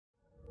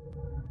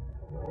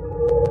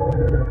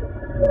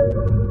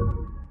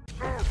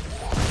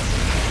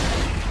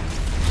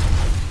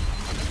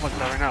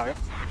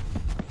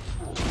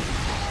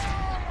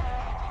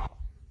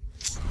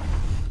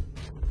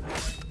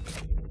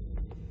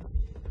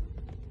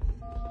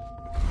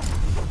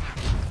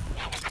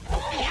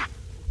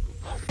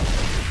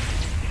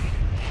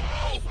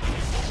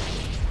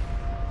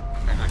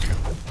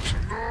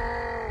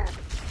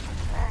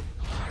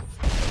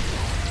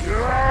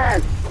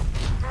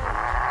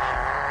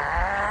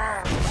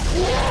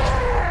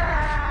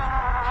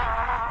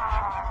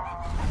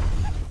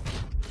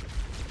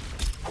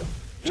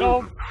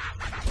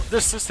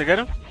This to get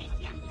him?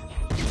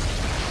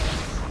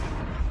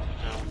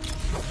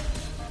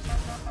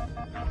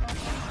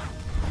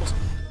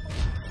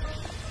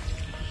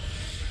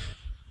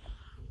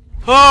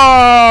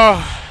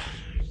 Oh!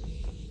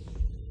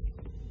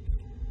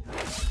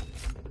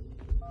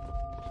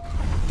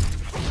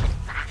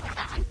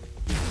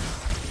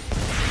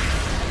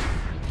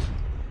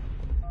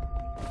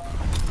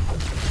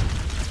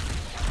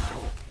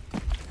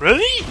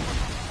 Really?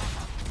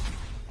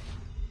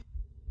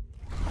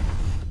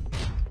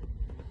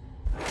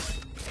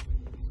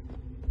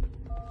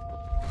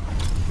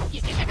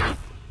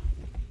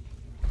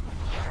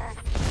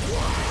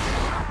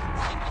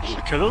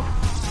 Kill him?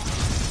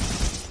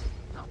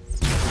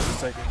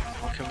 It's like,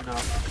 I'll kill him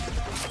now.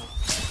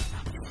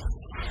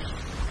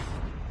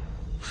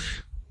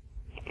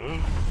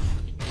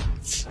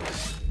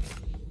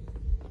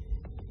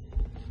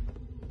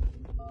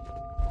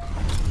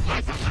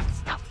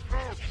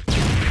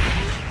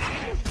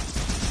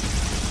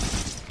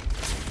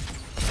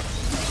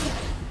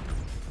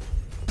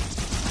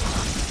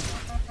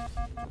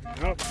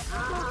 Yep.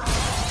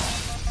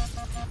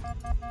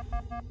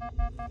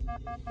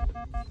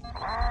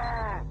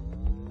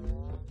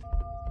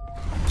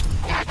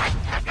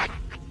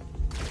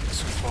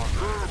 So far.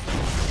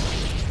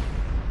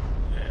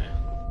 Yeah.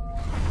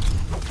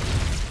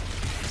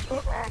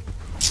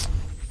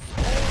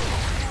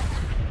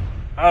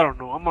 I don't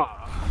know. I don't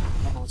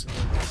know what to do.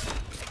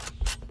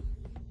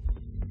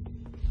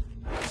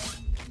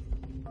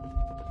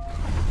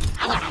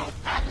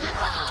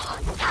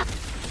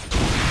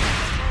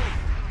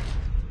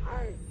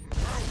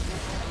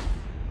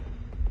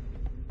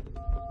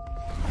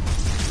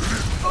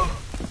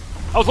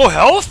 Oh, low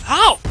health?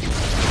 How?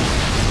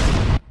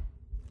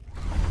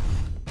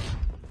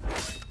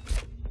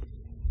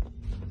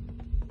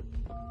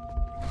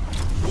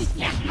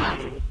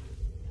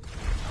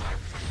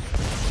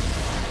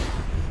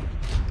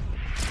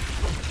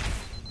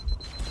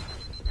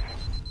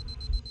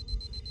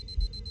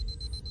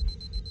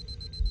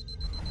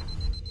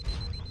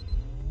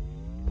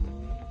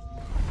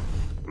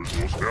 There's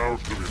no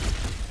scouts to me.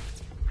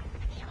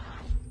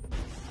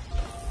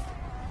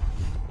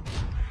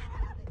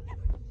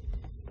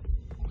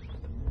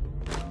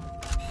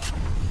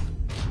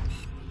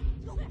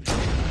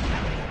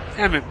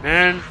 Damn it,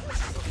 man.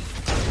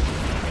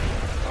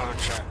 Oh,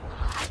 chat.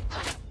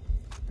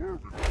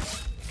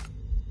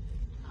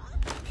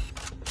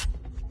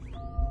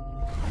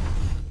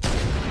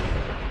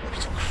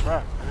 Piece of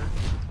crap, man.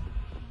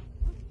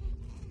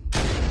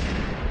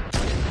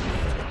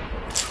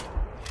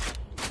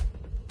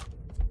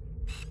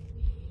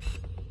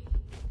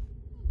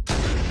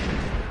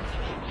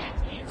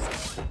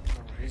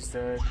 He's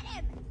dead.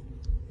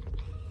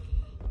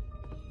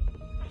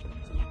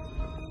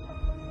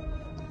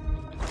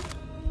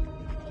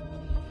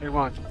 They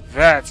want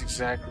that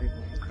exactly,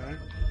 okay?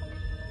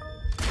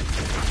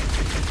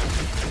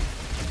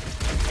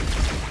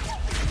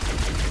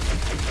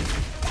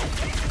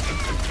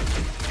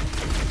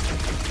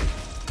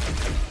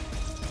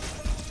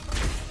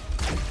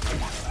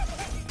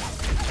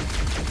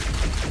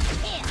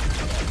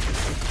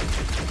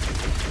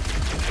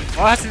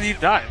 Why hasn't he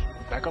died?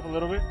 Back up a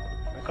little bit.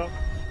 Back up.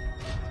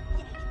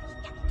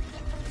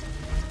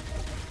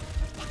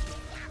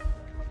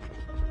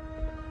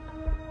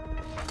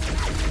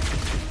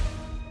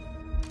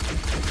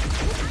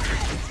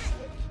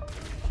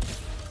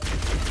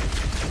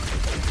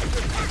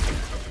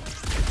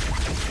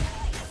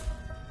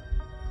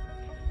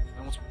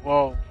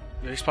 Well,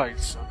 yeah, he's probably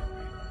son.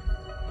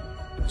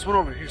 There's one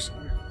over here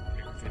somewhere.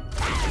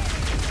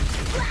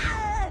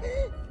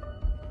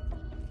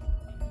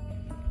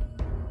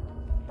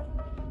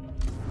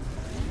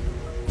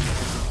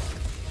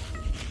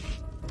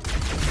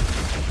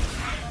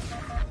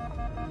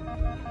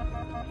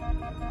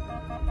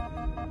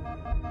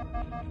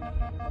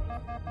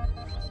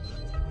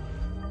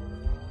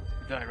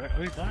 He died, right?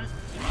 Oh, he died?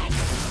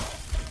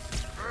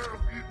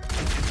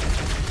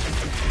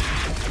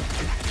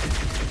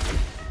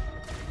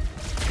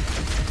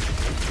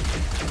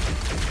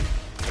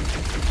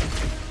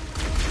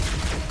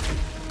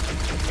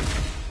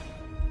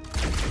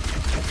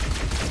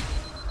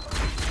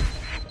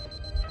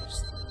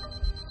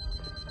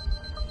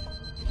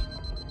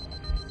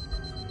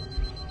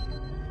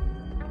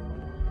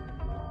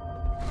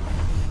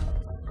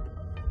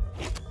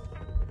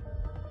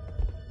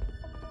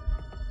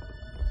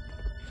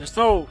 There's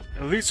no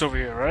elites over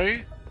here,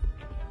 right?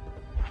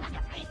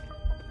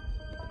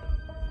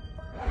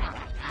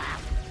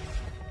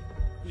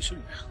 You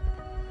should.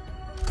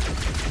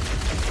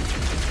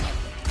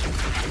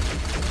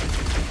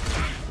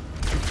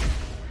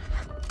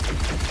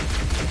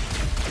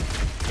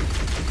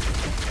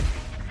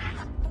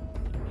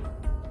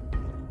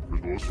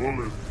 There's no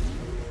solid.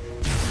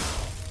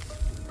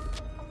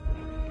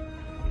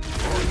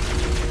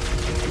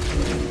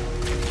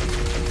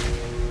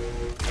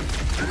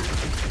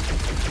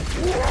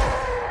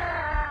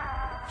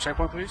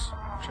 Checkpoint, please.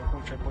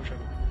 Checkpoint, checkpoint,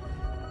 checkpoint.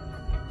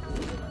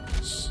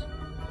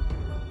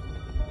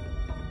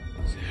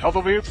 Health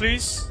over here,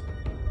 please.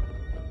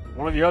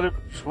 One or the other.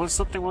 One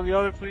something, one or the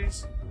other,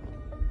 please.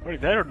 Already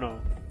dead or no?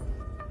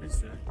 He's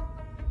dead.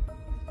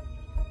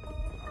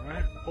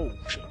 Alright. Oh,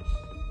 shit.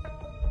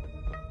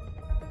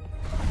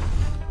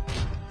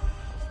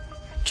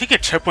 Can you get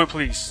a checkpoint,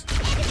 please?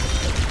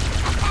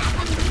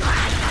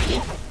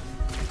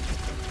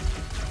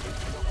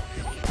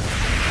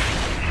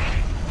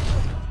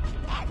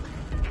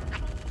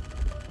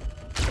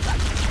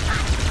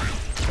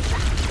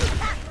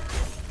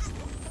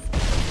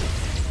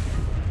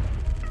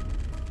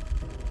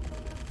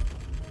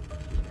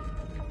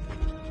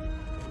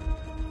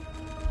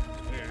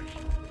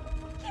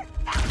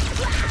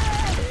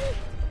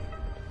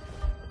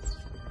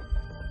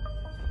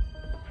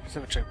 Let's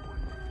have a checkpoint.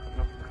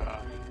 No,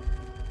 God.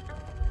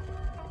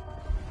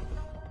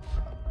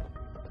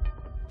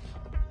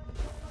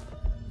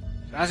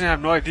 I actually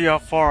have no idea how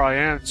far I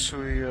am to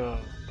the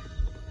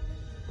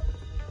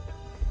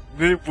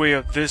midway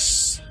of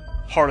this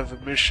part of the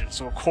mission.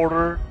 So a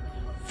quarter,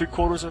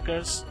 3/4, I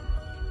guess.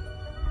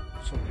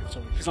 So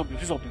he's not being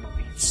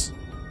elites.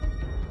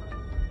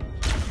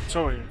 It's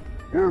over here.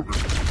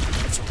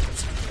 It's over.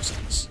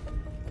 It's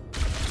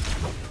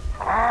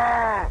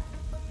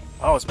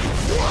that was me.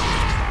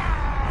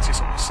 I see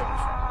something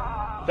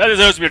myself. That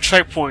deserves to be a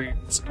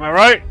checkpoint. Am I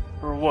right?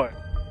 Or what?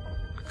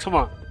 Come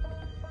on.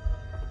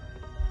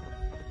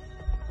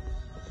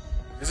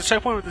 Is a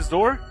checkpoint with this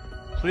door?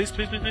 Please,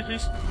 please, please, please,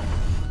 please.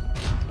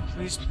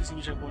 Please, please give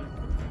me a checkpoint.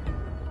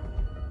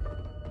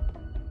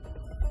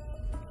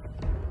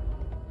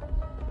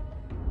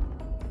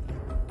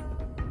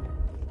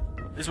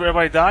 This is where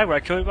everybody die? Where I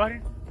kill everybody?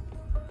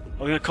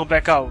 Or are we gonna come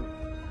back out?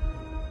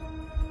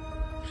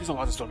 Please don't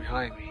lock this door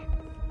behind me.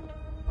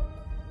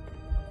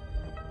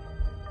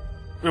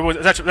 Wait, was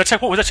that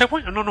checkpoint? Was that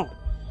checkpoint? Oh, no.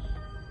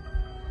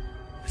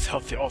 It's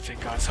healthy. Oh,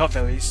 thank God. It's healthy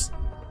at least.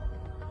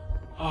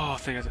 Oh,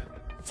 thank God.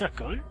 Is that a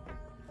gun?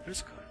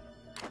 There's a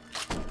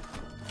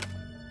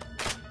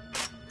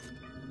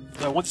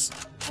gun. Once.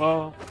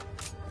 Well.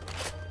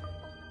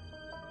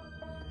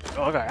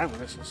 Oh, I got ammo.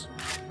 This is.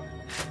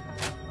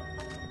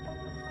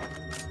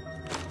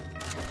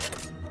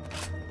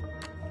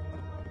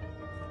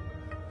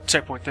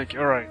 Checkpoint, thank you.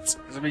 Alright.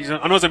 I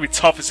know it's gonna be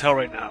tough as hell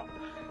right now.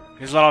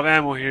 There's a lot of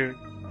ammo here.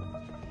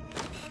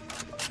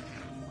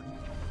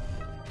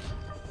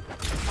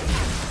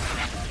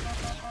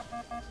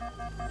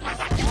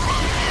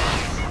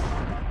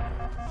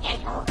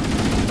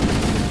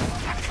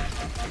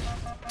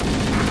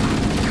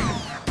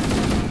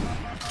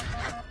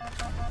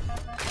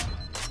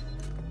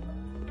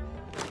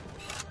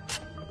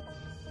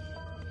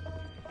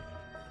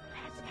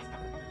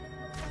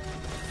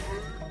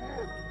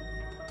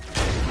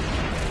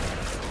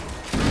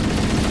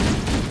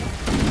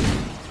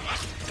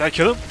 Did I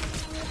kill him?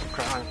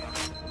 Crap, I don't know.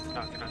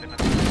 No, did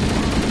not.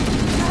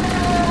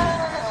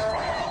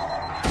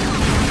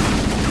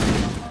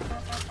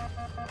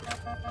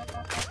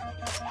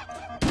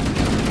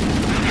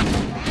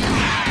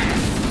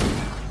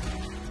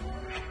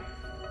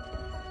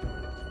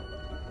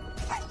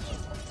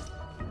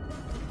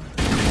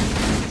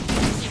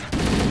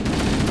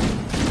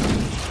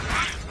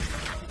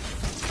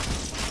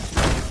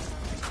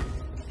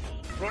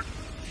 Run.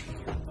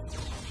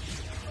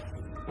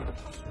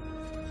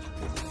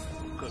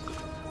 Good.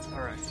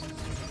 Alright.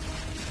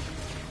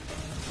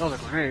 That was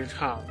a grenade,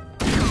 huh?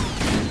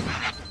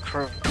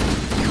 Curve.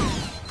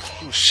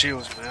 Ooh,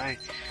 shields, man.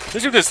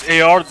 Especially with this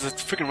AR, the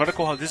freaking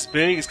reticle, how this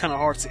big, it's kind of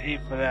hard to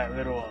aim for that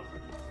little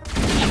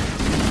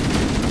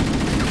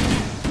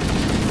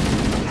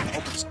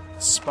open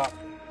spot.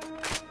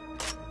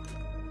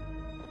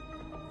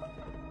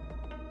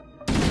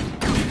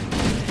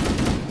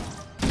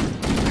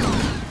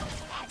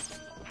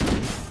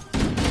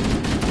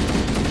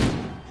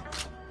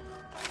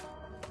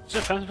 Is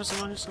there a fence person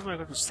on here somewhere? I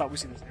gotta stop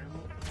wasting this ammo.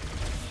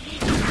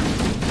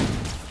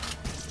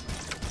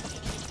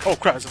 Oh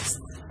crap, there's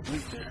a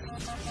leak there.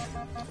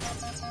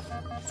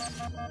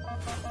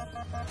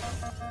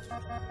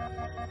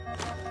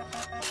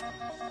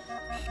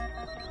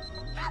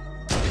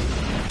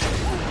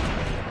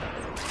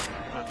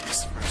 I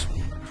missed the first one.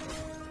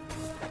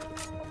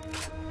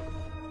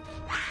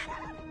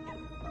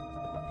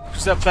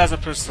 Who's that plasma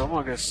pistol? I'm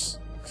gonna guess.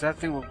 Is that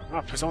thing with.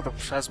 Not pistol, I want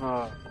the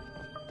plasma.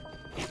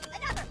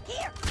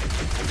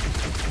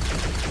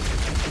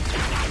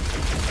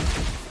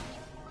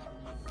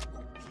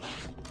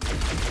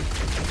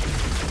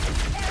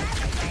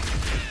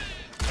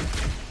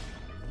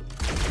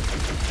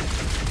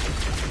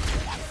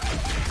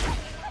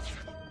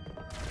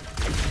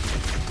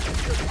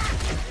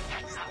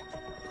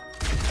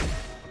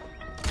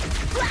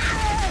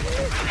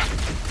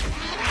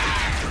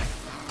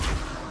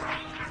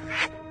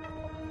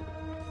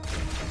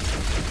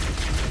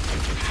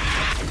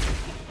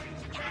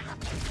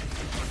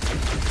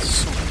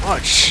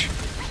 Much.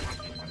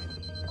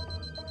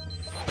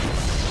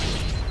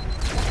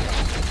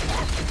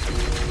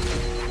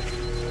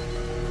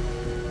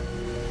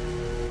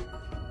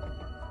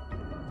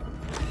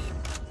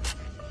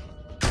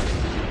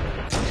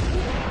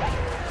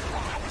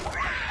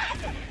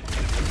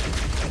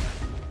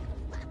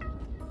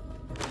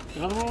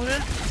 Another one over there?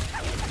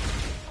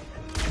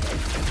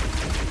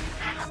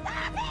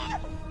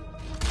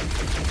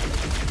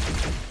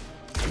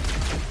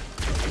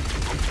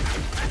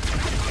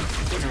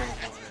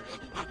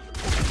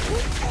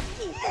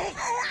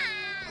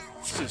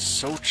 This is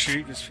so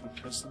cheap, this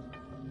fucking pistol.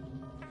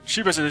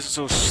 Cheap as it is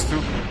so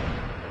stupid.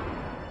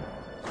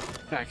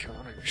 I killed him,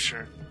 I'm not even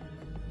sure.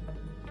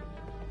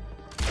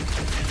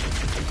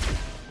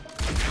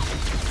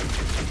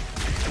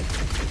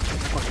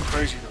 I'm going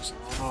crazy though,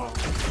 oh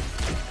no.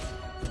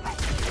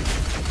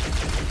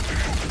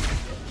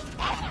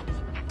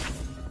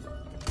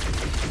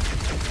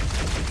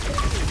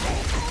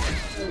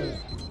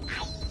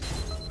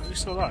 Are you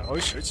still alive? Oh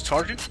shit, it's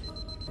charging?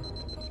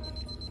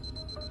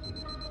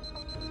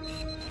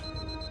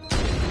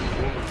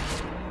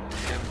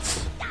 Damn it.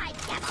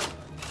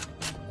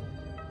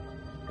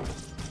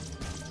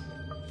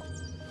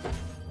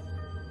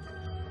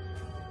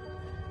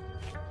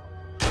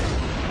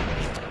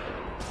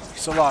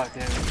 He's alive,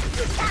 damn it.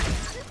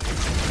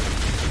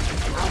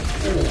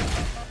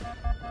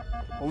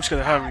 Oh, we just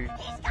gotta hurry.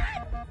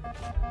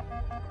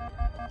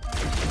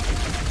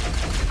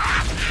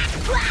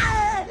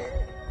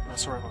 Oh,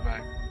 sorry, my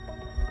bag.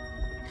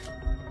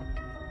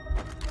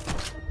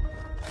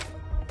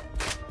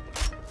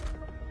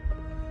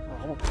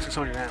 Oh,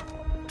 600 ammo.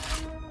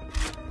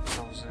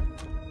 That was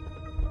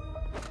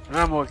it.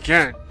 Ammo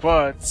again,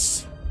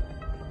 but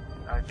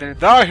I didn't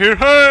die here.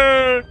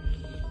 Hey!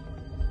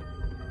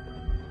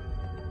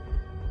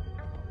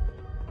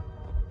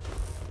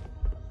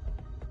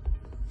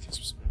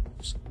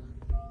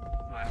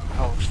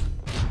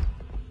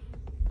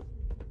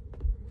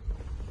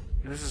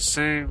 This is the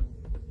same.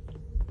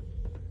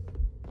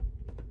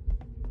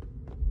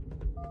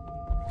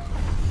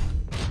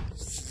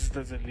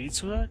 Does it lead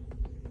to that?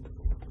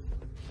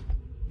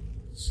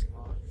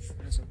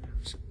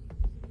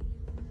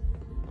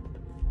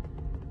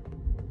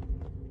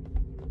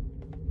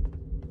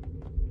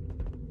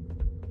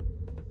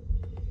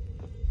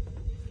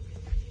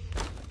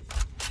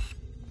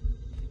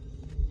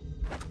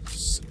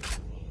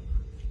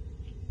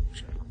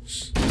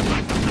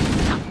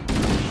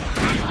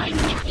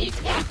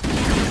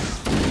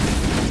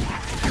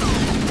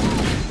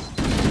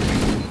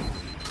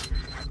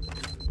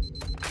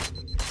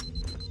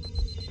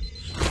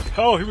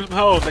 Oh, he was some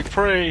health, like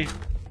pray.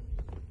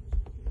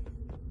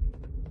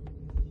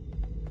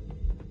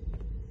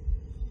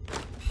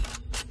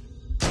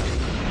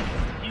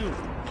 You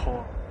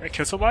poor. I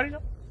killed somebody?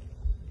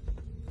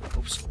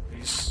 Oops,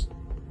 please.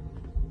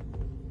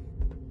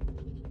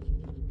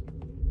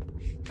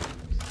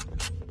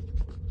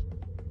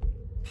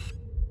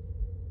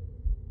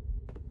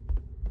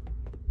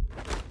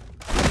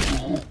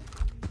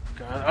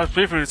 God, I was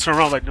waiting for him to turn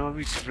around like, no, let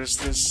me risk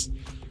this.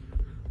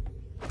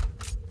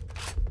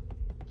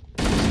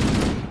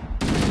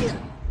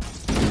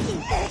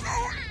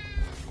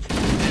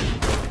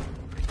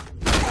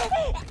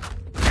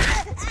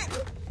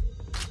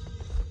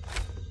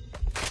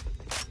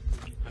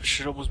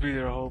 Should almost be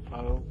there, I hope.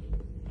 I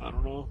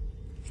don't know.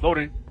 It's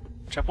loading.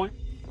 Checkpoint?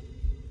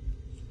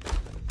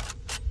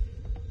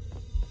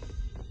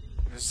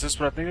 Is this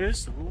what I think it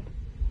is? The room?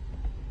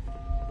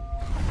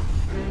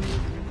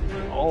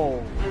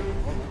 Oh,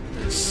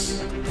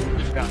 this. I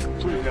completely forgot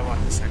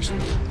about this section.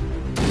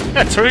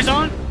 Yeah, Terry's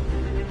on?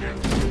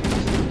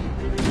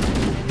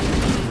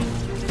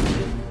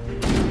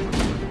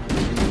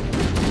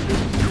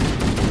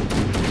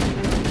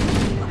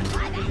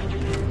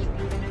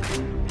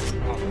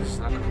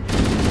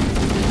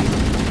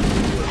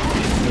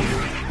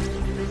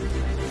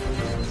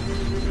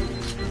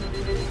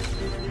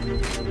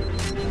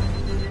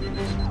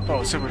 Oh,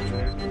 it's right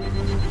there.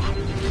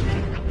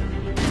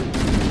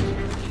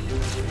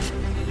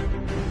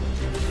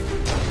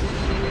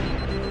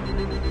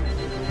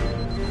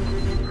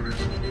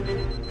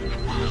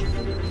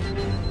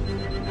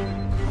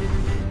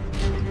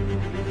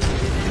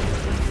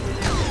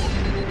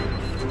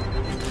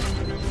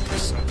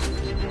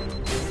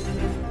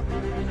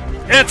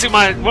 And take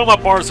one of my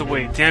bars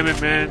away. Damn it,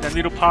 man. That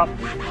needle pop.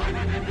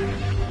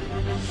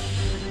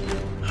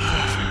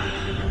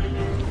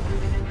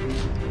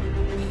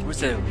 Where's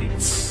that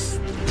elites?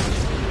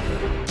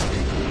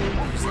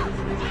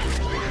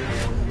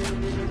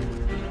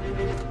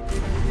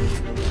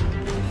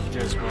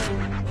 There's one.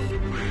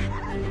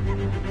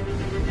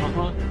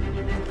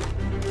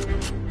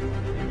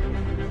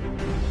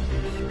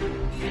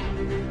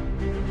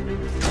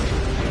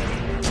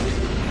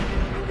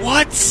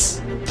 What?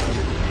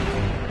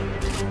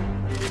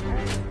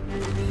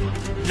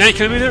 9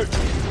 kilometer?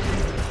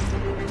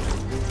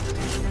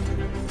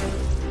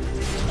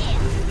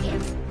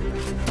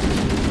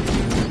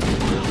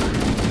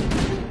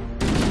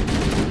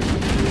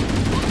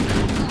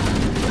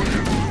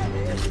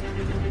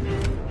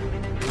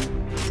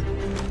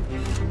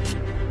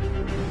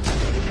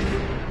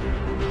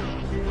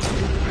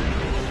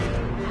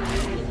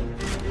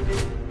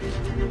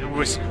 I'm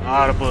wasting a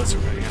lot of bullets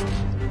already.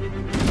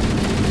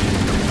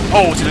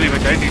 Oh, it's an elite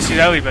back there. I didn't see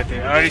that elite back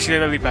there. I already see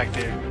that elite back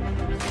there.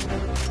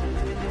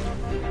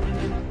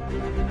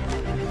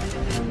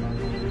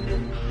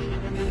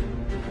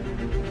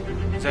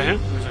 Is that him?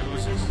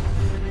 Who's this?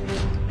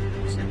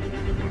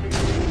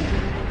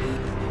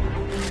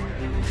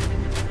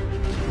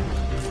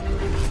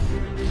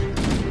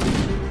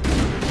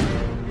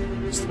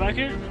 Is he back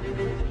here?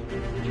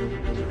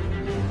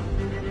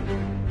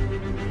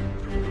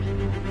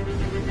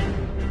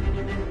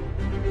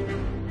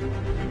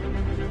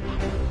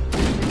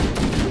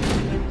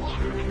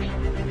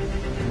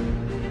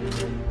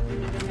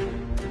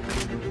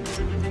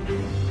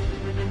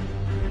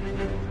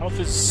 Health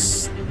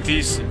is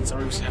decent. So I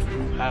already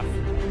have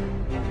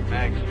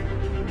mag here.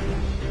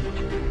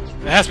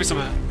 There has to be some.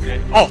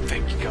 Okay. Oh,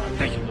 thank you, God.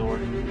 Thank you, Lord.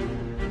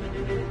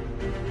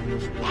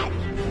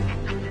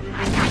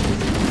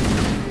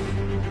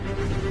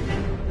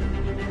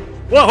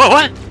 Whoa, whoa,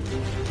 what?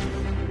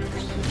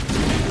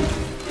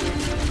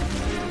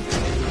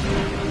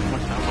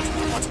 What the hell?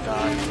 What's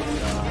die?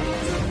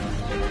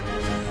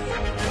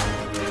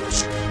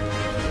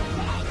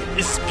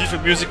 This beautiful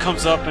music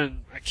comes up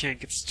and I can't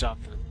get this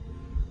job done.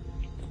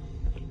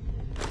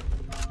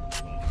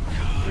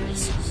 God,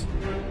 this is...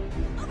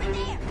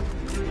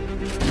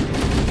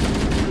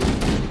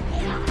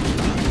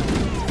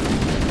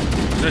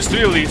 There's 3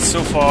 elites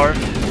so far.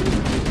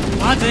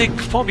 Why did they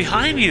fall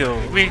behind me though?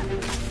 I mean, I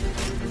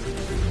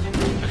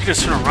could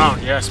just turn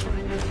around, yes, but...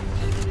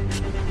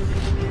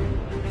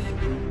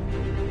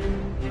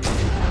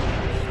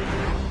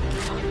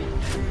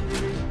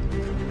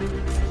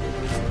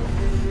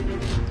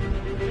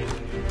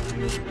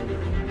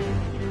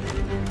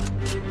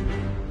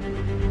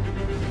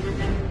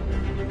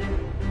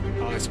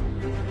 Oh, that's...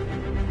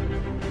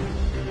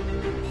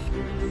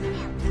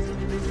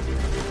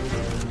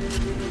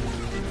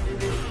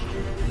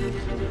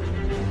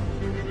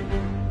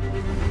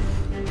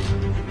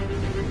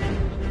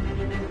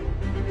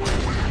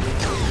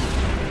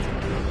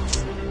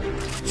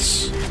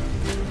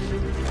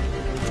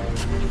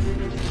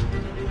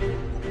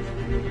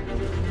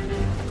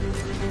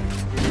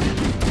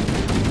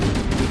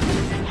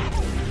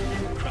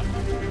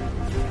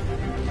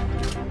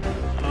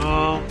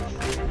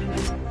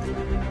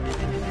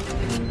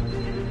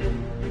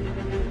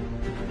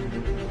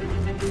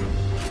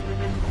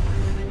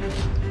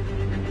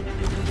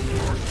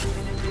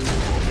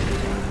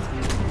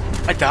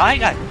 I died?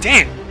 God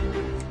damn!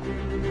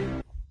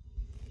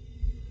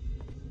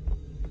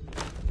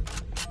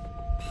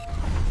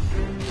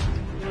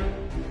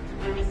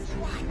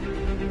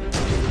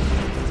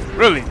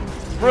 Really?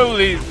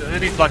 Really?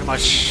 And he's blocking my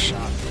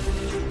shot.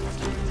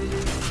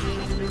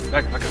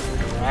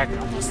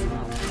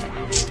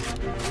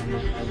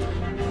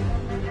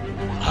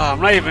 I'm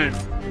not even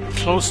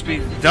close to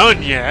being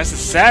done yet. That's the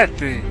sad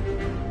thing.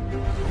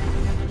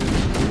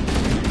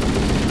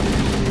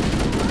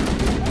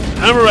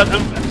 I remember at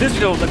this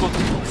video, like,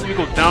 we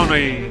go down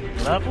a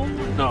level?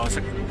 No, it's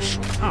like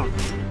short. I don't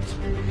know.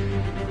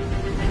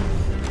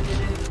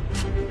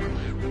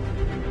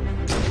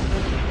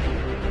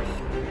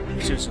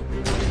 Seriously.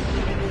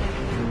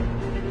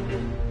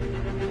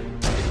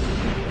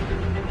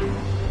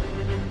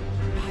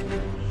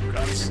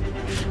 Guys.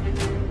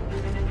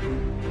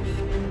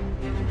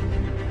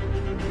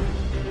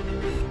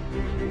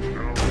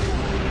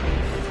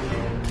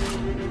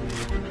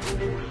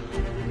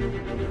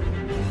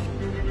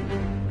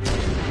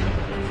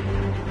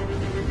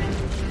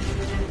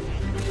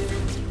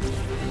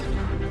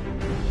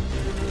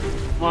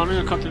 Come on, we're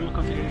gonna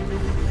come to here.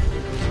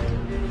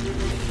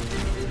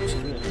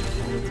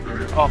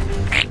 Oh,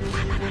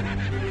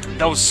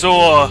 that was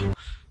so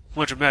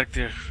more dramatic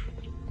there.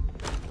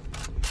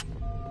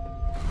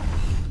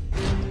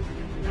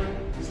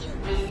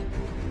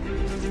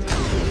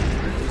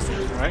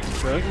 Alright,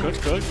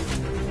 good.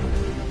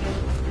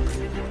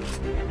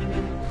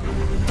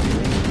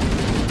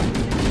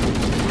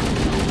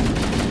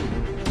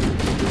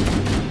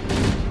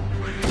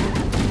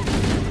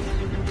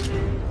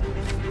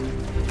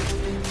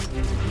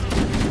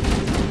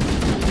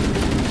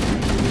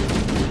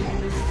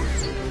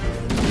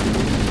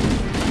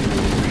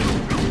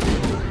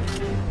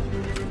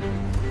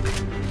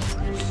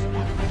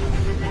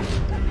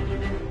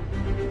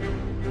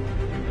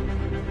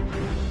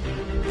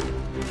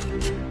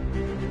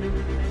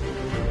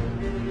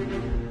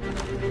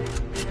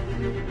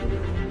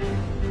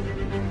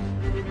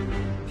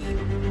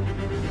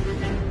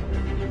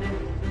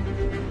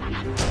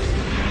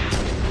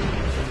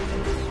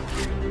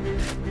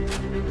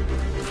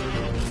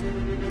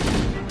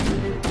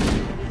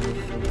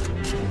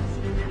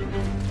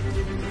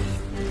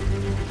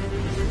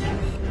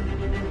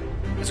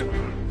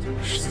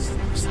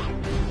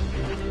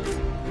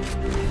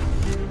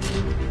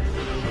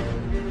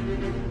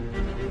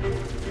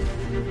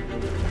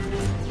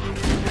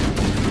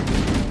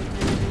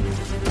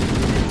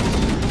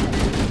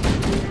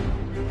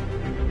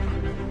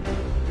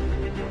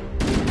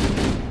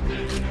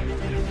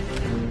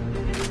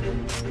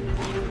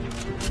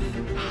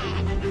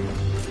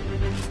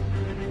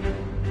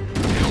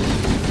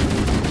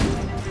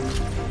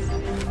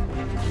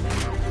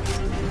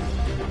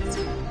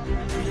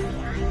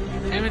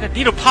 Damn it, that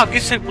needle pop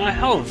gets my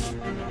health.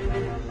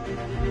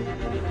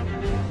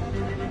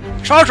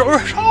 Charge or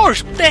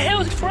charge! What the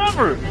hell is it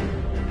forever?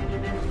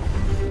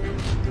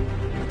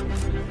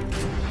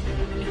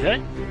 You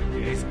dead? Yeah,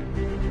 he's dead.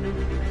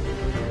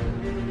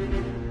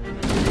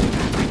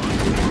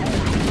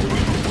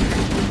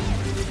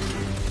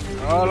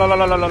 Oh, la la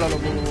la la la la la.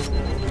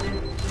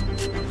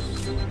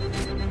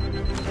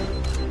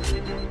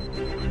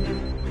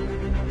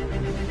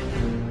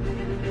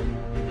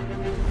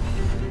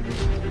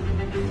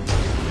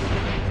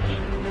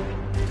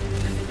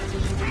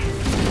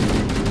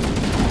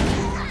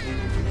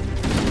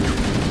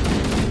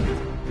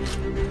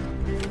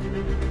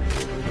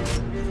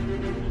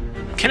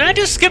 Can I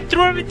just skip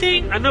through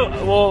everything? I know.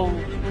 Well,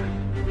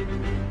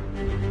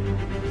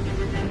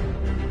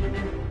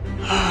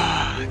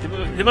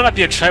 there might not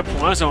be a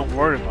checkpoint. That's what I'm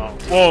worried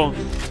about. Well,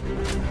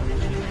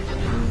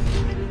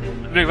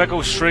 I mean, if I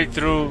go straight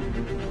through,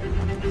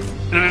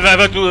 and if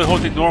I do the whole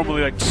thing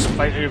normally, like just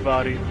fight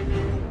everybody.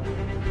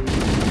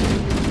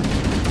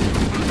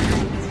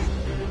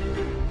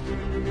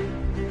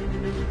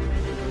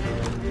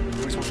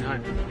 Where's one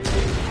behind me?